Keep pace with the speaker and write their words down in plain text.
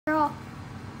Girl,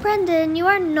 Brendan, you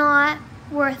are not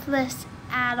worthless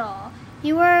at all.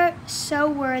 You are so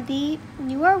worthy.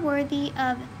 You are worthy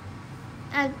of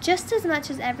just as much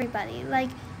as everybody.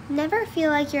 Like, never feel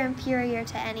like you're inferior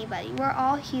to anybody. We're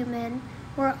all human.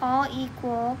 We're all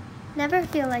equal. Never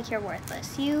feel like you're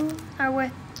worthless. You are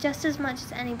worth just as much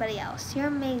as anybody else. You're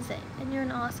amazing, and you're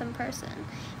an awesome person.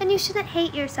 And you shouldn't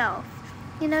hate yourself.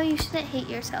 You know, you shouldn't hate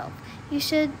yourself. You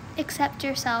should accept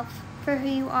yourself for who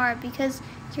you are, because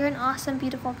you're an awesome,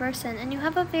 beautiful person, and you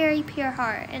have a very pure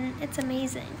heart, and it's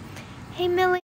amazing. Hey, Millie.